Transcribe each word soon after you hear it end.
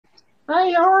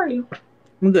Hey, how are you?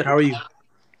 I'm good. How are you?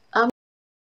 Um,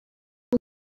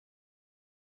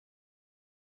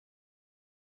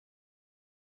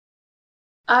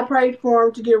 I prayed for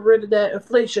him to get rid of that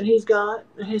affliction he's got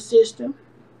in his system.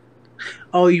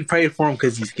 Oh, you prayed for him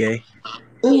because he's gay.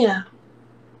 Yeah.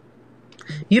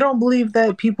 You don't believe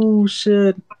that people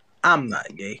should. I'm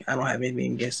not gay. I don't have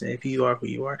anything against it. If you are who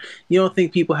you are, you don't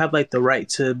think people have like the right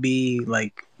to be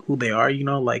like who they are. You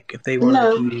know, like if they want to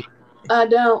No, be. I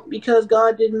don't, because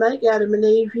God didn't make Adam and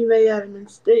Eve. He made Adam and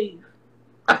Steve.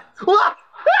 What?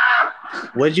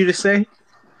 What'd you just say?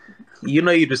 You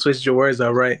know you just switched your words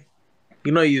up, right?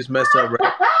 You know you just messed up,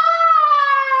 right?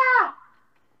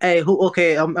 Hey, who?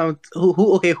 Okay,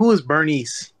 who? Okay, who is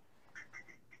Bernice?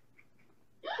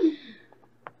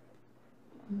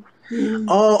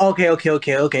 Oh,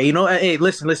 okay. You know, hey,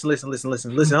 listen.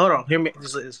 Hold on, hear me.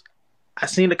 Just listen. I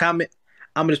seen the comment.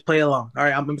 I'm gonna just play along. All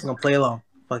right, I'm just gonna play along.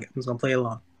 Fuck it, I'm just gonna play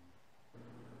along.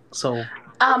 So,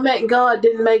 I meant God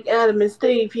didn't make Adam and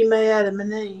Steve. He made Adam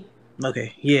and Eve.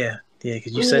 okay, yeah,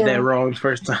 because you said that Yeah. wrong the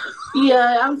first time.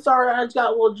 Yeah, I'm sorry. I just got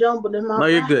a little jumbled in my No,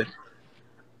 you're brain. good.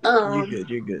 You're Um, good.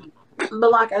 You're good.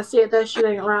 but like I said, that shit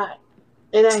ain't right.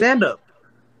 It ain't. Stand up.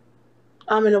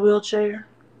 I'm in a wheelchair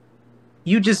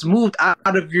You just moved out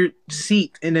of your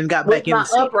seat and then got with back in my the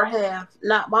seat. upper half,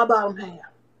 not my bottom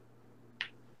half.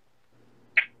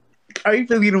 Are you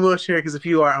really in a wheelchair? Because if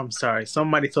you are, I'm sorry.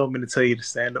 Somebody told me to tell you to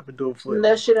stand up and do a flip.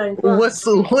 That shit ain't funny.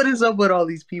 What is up with all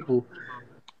these people?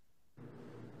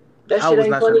 That I shit was ain't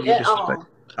not trying to funny be at disrespectful.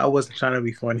 all. I wasn't trying to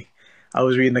be funny. I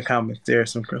was reading the comments. There are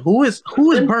some. Who is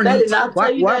They did Bernice? not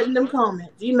tell you Why? that in them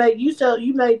comments. You made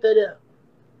that up.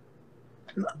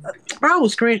 I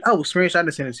was screenshotting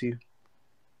and sending it to you.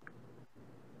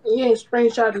 You ain't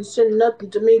screenshot and send nothing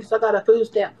to me because I got a food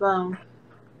stamp phone.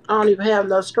 I don't even have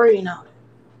no screen on it.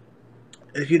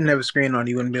 If you didn't have a screen on,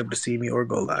 you wouldn't be able to see me or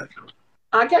go live.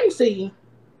 I can't see you,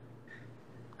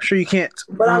 Sure, you can't.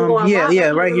 but I'm going live. I Yeah,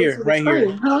 can't really see the right here.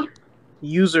 screen, huh?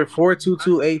 User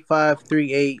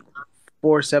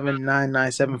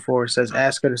 422-8538-479974 says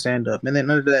ask her to stand up, and then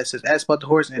under that says ask about the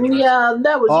horse injuries. Yeah,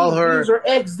 that was Call you, her, user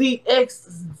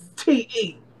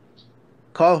XZXTE.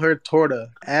 call her Torta.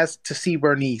 Ask to see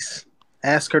Bernice.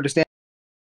 Ask her to stand.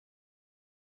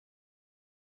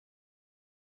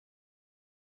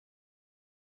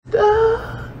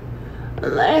 The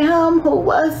Lamb who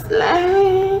was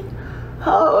slain,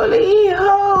 holy,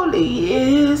 holy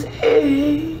is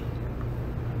He.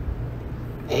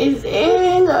 He's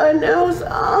sing a new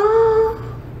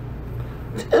song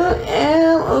to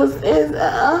Him who sits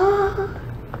on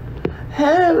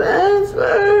heaven's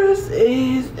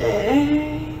mercy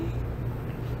day.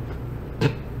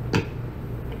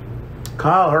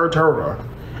 Call her Torta.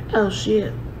 Oh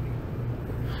shit.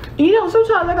 You know,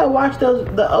 sometimes I gotta watch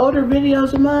the older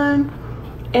videos of mine,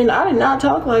 and I did not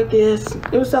talk like this.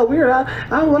 It was so weird.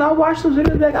 When I watched those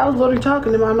videos back, I was literally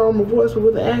talking in my normal voice but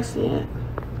with an accent.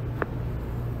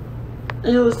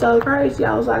 And it was so crazy.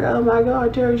 I was like, oh my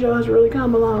God, Terri Jo has really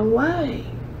come a long way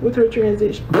with her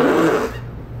transition.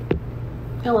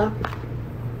 Hello.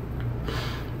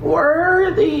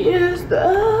 Worthy is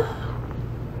the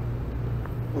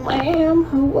Lamb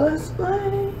who was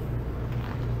slain.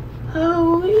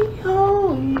 Holy,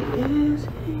 holy is